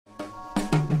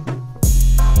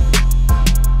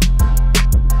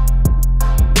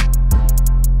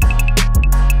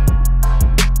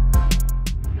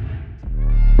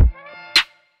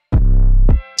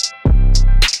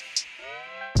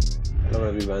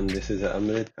everyone, this is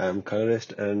Amit. I'm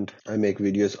colorist and I make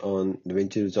videos on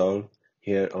DaVinci Resolve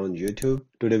here on YouTube.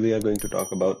 Today we are going to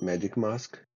talk about magic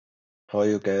mask, how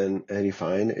you can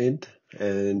refine it,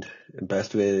 and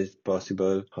best way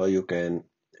possible how you can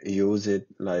use it.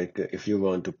 Like if you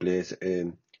want to place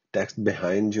a text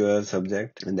behind your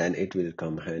subject, and then it will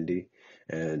come handy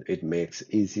and it makes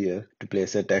easier to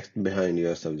place a text behind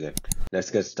your subject.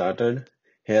 Let's get started.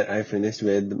 Here I finished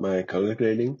with my color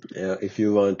grading. If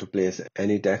you want to place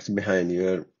any text behind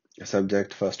your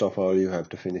subject, first of all you have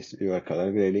to finish your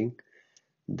color grading.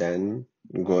 Then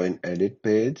go in edit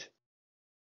page,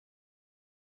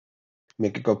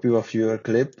 make a copy of your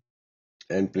clip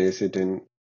and place it in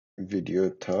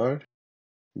video third,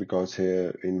 because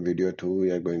here in video 2 we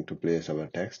are going to place our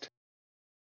text.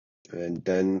 And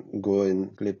then go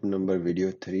in clip number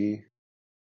video 3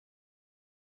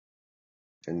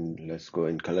 and let's go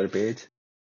in color page.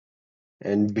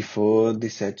 And before the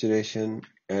saturation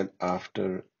and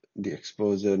after the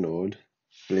exposure node,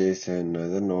 place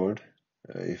another node.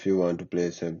 If you want to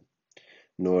place a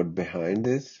node behind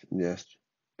this, just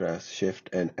press Shift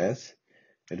and S.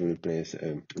 It will place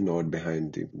a node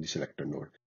behind the selected node.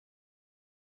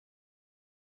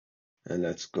 And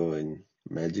let's go in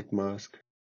magic mask.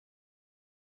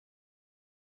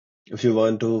 If you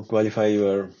want to qualify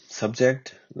your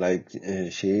subject, like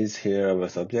she is here our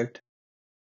subject,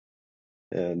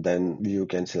 then you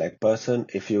can select person.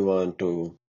 If you want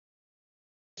to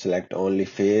select only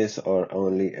face or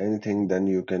only anything, then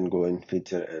you can go in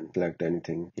feature and select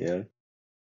anything here.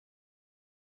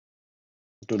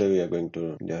 Today we are going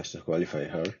to just qualify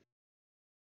her.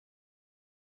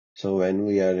 So when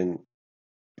we are in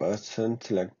person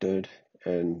selected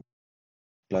and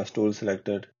plus tool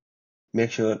selected, make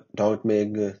sure don't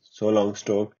make so long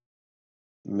stroke,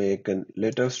 make a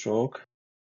little stroke.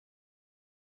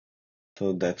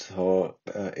 So that's how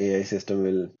AI system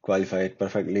will qualify it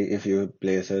perfectly. If you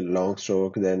place a long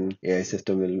stroke, then AI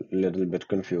system will little bit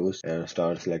confused and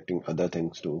start selecting other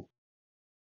things too.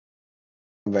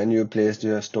 When you place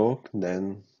your stroke,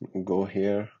 then go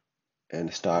here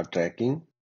and start tracking.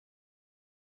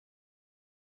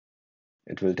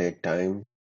 It will take time.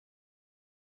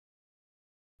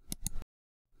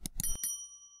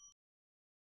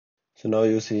 So now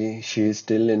you see she is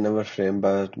still in our frame,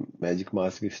 but magic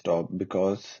mask is stopped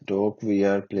because stroke we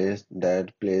are placed,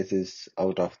 that place is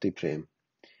out of the frame.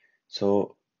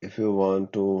 So if you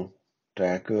want to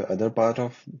track other part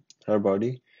of her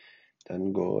body,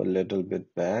 then go a little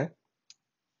bit back,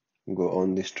 go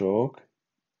on the stroke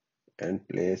and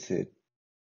place it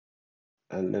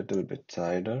a little bit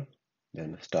sider,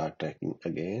 then start tracking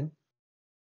again,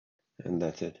 and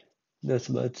that's it. That's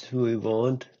what we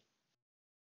want.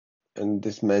 And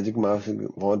this magic mouse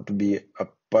want to be a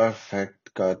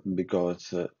perfect cut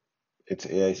because its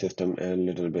AI system a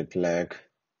little bit lag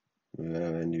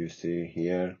when you see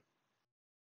here.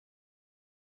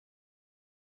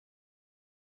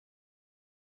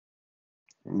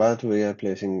 But we are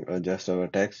placing just our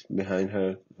text behind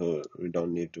her, so we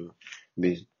don't need to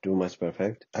be too much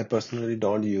perfect. I personally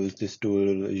don't use this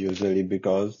tool usually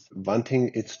because one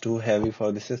thing, it's too heavy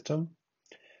for the system,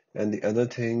 and the other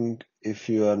thing, if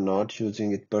you are not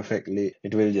using it perfectly,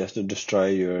 it will just destroy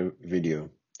your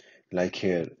video. Like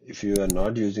here, if you are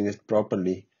not using it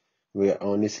properly, we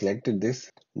only selected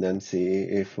this, then see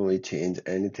if we change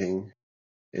anything,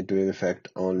 it will affect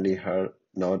only her,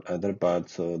 not other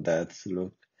parts, so that's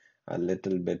look a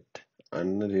little bit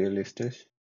unrealistic.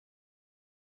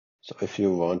 So if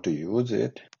you want to use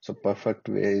it, so perfect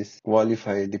way is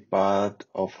qualify the part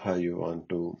of her you want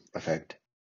to affect.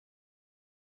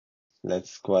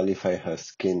 Let's qualify her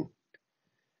skin,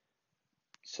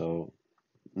 so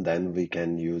then we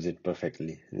can use it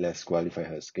perfectly. Let's qualify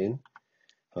her skin.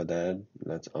 For that,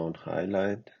 let's on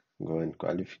highlight, go in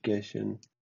qualification.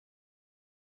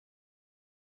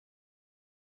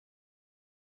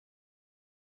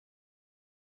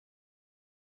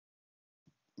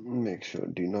 Make sure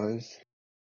denoise.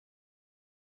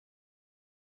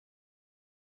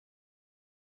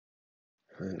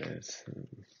 Let's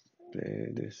play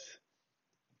this.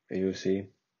 You see,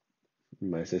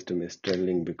 my system is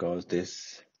struggling because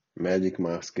this magic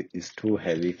mask is too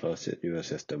heavy for your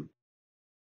system.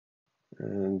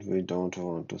 And we don't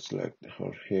want to select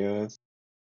her hairs.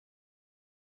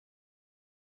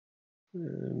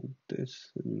 And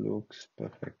this looks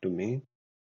perfect to me.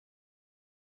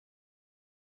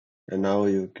 And now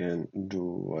you can do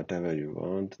whatever you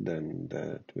want, then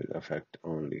that will affect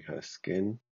only her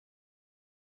skin.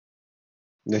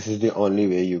 This is the only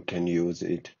way you can use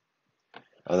it.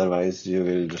 Otherwise, you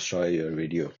will destroy your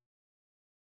video.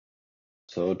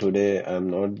 So today I'm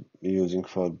not using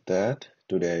for that.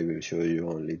 Today I will show you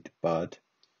only the part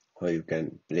where you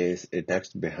can place a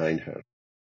text behind her.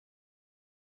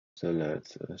 So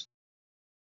let's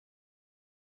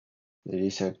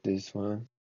reset this one.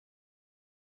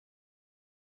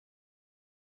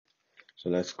 So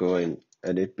let's go in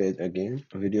edit page again.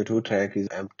 Video 2 track is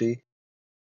empty.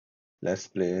 Let's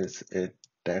place a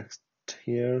text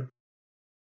here.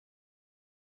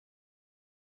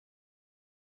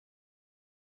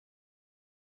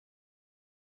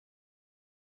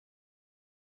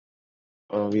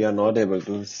 We are not able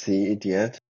to see it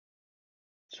yet.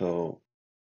 So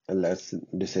let's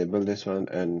disable this one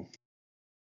and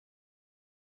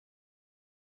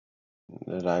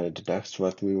write text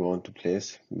what we want to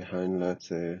place behind. Let's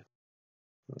say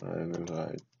I will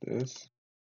write this.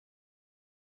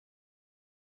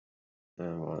 I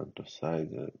want to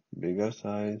size a bigger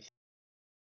size.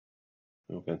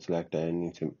 You can select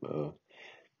any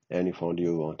font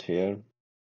you want here.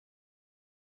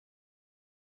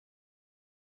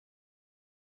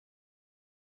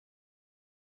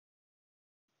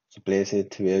 So place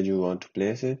it where you want to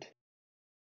place it.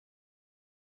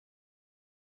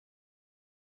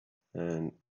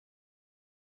 And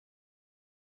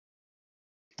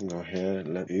go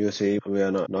here. You see we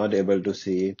are not able to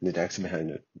see the text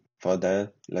behind it. For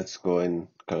that, let's go in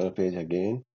color page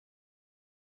again.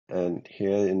 And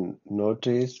here in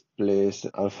notice, place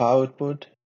alpha output.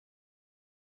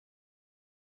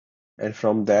 And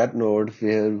from that node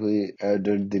where we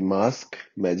added the mask,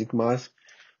 magic mask,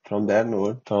 from that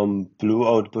node, from blue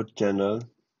output channel,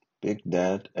 pick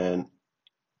that and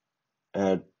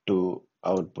add to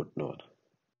output node.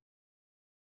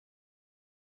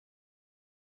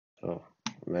 So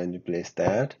when you place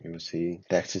that, you see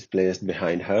text is placed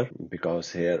behind her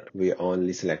because here we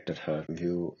only selected her. If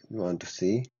you want to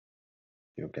see,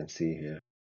 you can see here.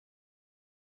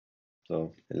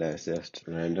 So let's just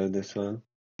render this one.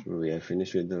 We are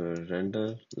finished with the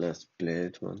render. Let's play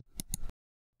it one.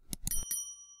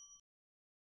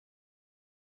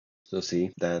 So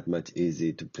see, that much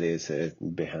easy to place it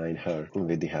behind her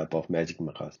with the help of Magic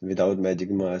Mask. Without Magic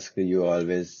Mask, you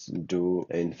always do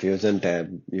in Fusion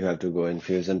tab. You have to go in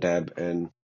Fusion tab and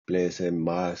place a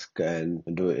mask and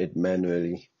do it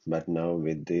manually. But now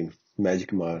with the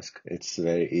Magic Mask, it's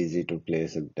very easy to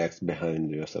place a text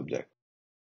behind your subject.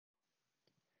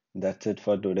 That's it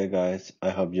for today, guys. I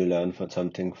hope you learned for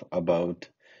something about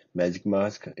Magic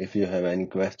Mask. If you have any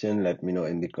question, let me know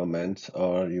in the comments,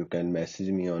 or you can message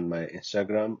me on my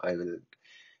Instagram. I will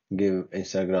give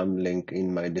Instagram link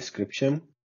in my description.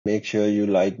 Make sure you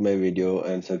like my video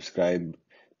and subscribe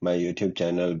my YouTube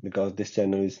channel because this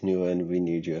channel is new and we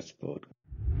need your support.